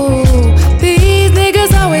 Ooh, these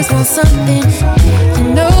niggas always want something. You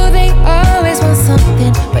know they always want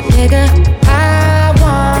something, but nigga, I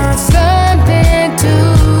want something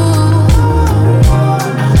too. I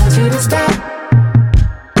want you to stop.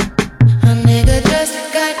 A nigga just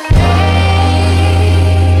got paid,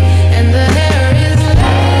 and the hair is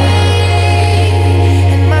laid,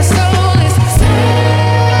 and my soul is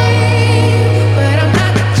saved, but I'm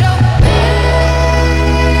not your babe.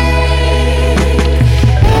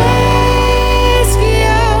 Ask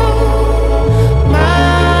you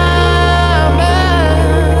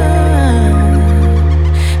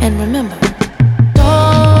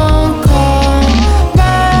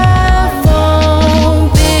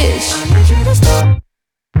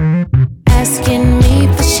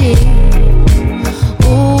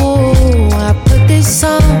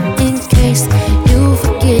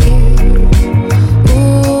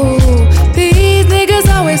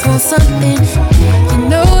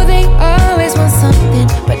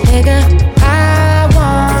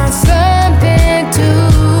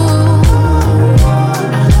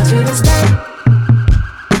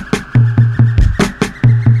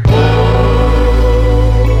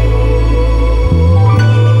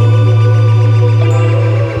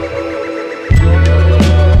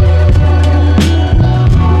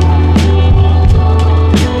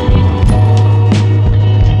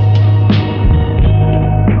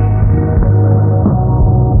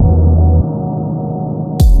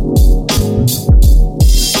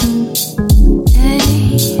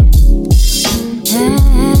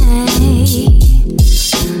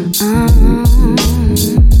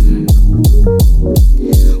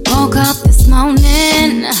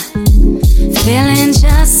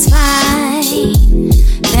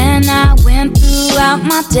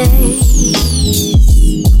days.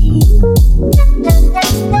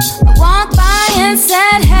 I walked by and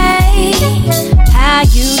said, hey, how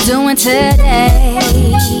you doing today?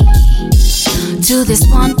 To this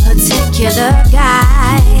one particular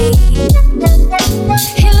guy.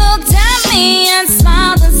 He looked at me and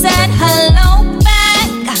smiled and said, hello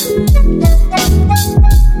back.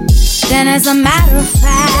 Then as a matter of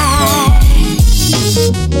fact,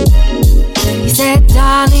 he said,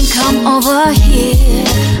 darling, come over here.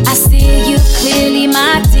 I see you clearly,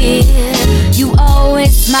 my dear. You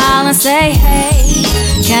always smile and say, hey,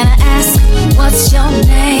 can I ask what's your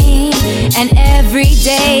name? And every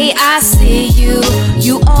day I see you,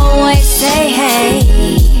 you always say, hey.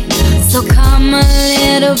 So come a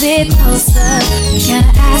little bit closer. Can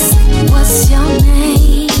I ask what's your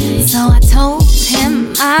name? So I told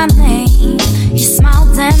him my name. He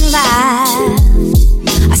smiled and laughed.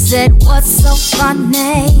 I said, what's so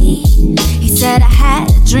funny? He said, I had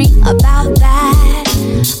a dream about that.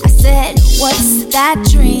 I said, what's that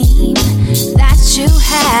dream that you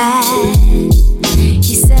had?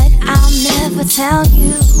 He said, I'll never tell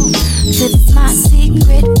you. It's my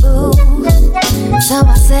secret, boo. So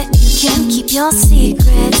I said, you can keep your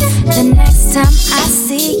secret. The next time I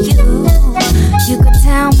see you, you could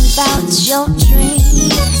tell me about your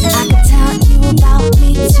dream. I could tell you about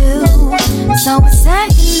me too. So we said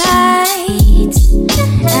goodnight,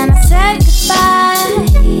 and I said goodbye.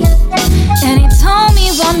 And he told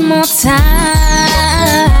me one more time.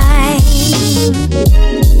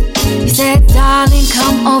 He said, darling,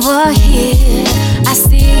 come over here. I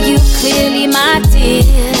see you clearly, my dear.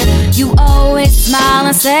 You always smile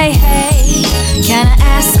and say, hey, can I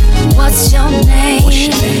ask what's your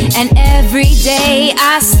name? And every day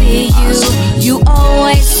I see you, you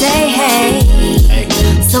always say, hey.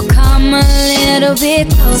 So come a little bit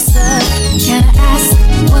closer. Can I ask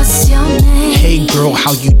what's your name? Hey girl,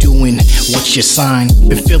 how you doing? What's your sign?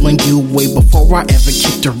 Been feeling you way before I ever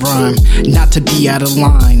kicked a rhyme. Not to be out of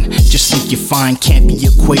line, just think you're fine. Can't be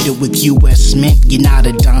equated with US Mint, you're not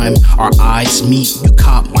a dime. Our eyes meet, you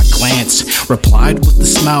caught my glance. Replied with a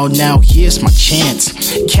smile, now here's my chance.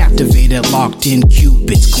 Captivated, locked in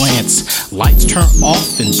Cupid's glance. Lights turn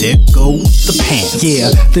off and there go the pants.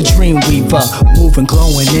 Yeah, the dream weaver, moving,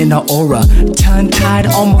 glowing in her aura. Tongue-tied,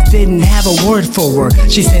 almost didn't have a word for her.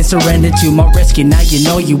 She said, surrender to my rescue, now you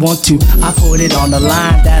know you want to. I put it on the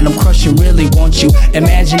line that I'm crushing, really want you.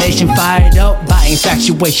 Imagination fired up by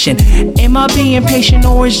infatuation. Am I being patient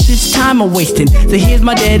or is just time I'm wasting? So here's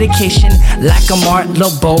my dedication, like a Martin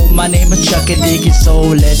LeBeau. My name is Chuck and Dig It, so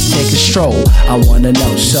let's take a stroll. I wanna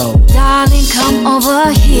know, so darling, come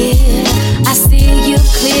over here. I see you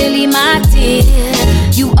clearly, my dear.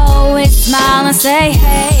 You always smile and say,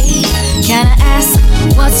 hey, can I ask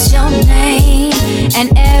what's your name?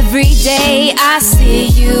 And every day I see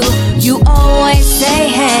you, you always say,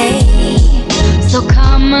 hey. So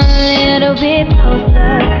come a little bit closer.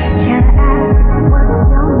 Can I ask what's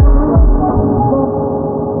your name?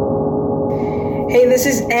 Hey, this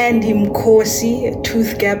is Andi Mkosi, a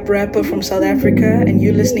Tooth Gap rapper from South Africa, and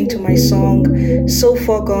you're listening to my song So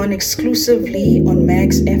Far Gone exclusively on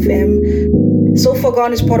MAGZ FM. So Far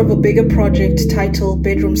Gone is part of a bigger project titled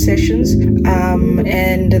Bedroom Sessions,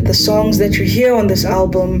 and the songs that you hear on this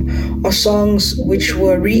album are songs which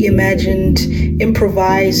were reimagined,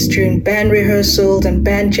 improvised during band rehearsals and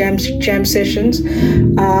band jam sessions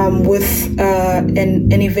with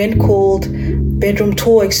an event called Bedroom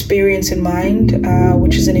Tour Experience in mind,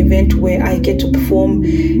 which is an event where I get to perform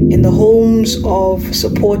in the homes of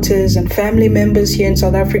supporters and family members here in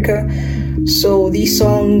South Africa. So these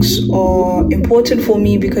songs are important for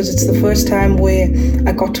me because it's the first time where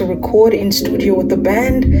I got to record in studio with the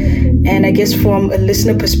band. And I guess from a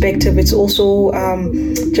listener perspective, it's also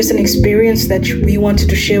just an experience that we wanted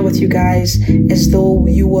to share with you guys, as though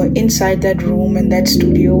you were inside that room and that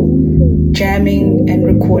studio jamming and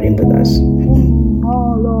recording with us.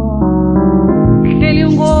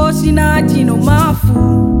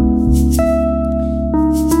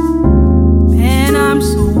 And I'm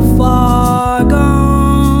so far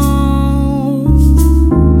gone.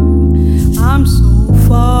 I'm so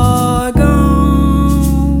far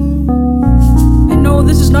gone. And no,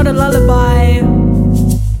 this is not a lullaby.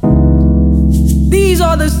 These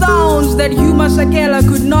are the sounds that Yuma Sakela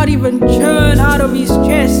could not even churn out of his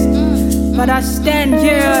chest. But I stand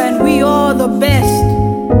here and we are the best.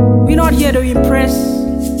 We're not here to impress.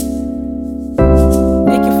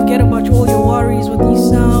 Make you forget about all your worries with these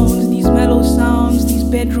sounds, these mellow sounds, these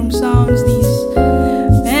bedroom sounds, these.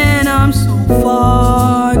 Man, I'm so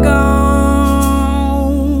far gone.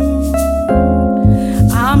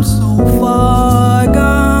 I'm so far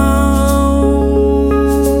gone.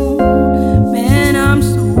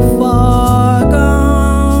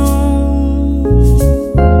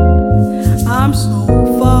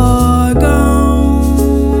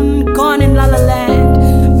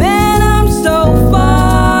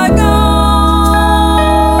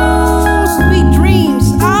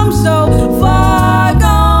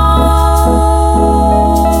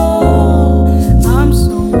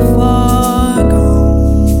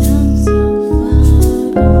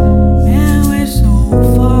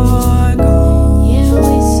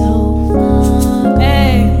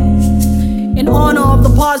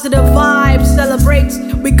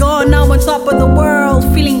 top of the world,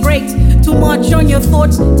 feeling great. Too much on your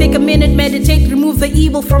thoughts. Take a minute, meditate, remove the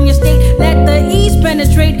evil from your state. Let the ease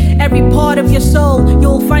penetrate every part of your soul.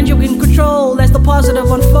 You'll find you're in control as the positive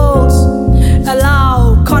unfolds.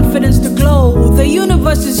 Allow confidence to glow. The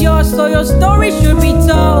universe is yours, so your story should be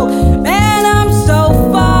told. And I'm so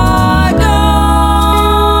far gone.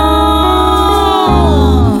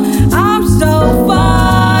 I'm so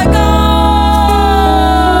far gone.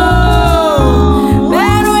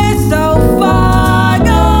 Man, we're so far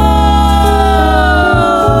gone.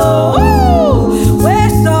 Woo! We're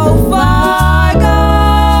so far gone.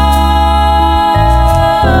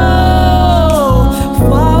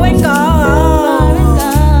 Far and gone.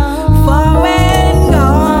 Far and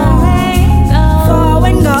gone. Far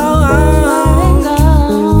and gone.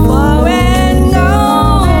 Far and gone.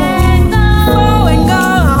 Far and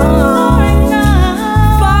gone.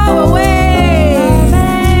 Far away.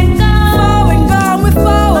 Far and gone. We're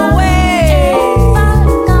far away.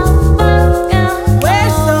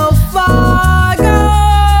 We're so far gone.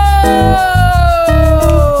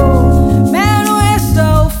 Man, we're so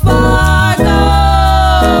far gone.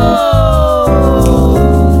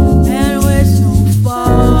 Man, we're so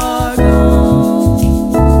far gone.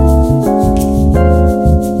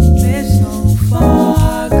 We're so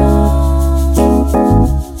far gone.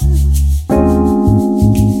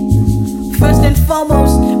 First and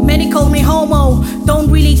foremost, many call me homo. Don't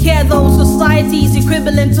really care though, society's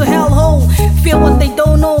equivalent to hellhole. Feel what they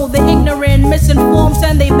don't know, they're ignorant, misinformed,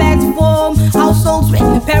 and they bad to form. Households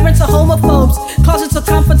with parents are homophobes, closets are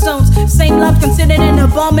comfort zones. Same love considered an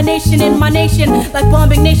abomination in my nation. Like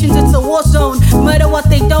bombing nations, it's a war zone. Murder what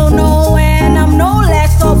they don't know, and I'm no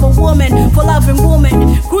less of a woman for loving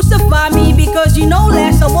woman. Crucify me because you know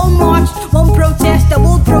less. I won't march, won't protest, I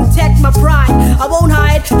won't protect my pride. I won't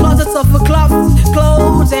hide, closets are for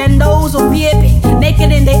clothes, and those who peeping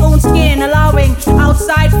naked in their own skin, allowing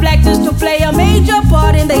outside factors to play a major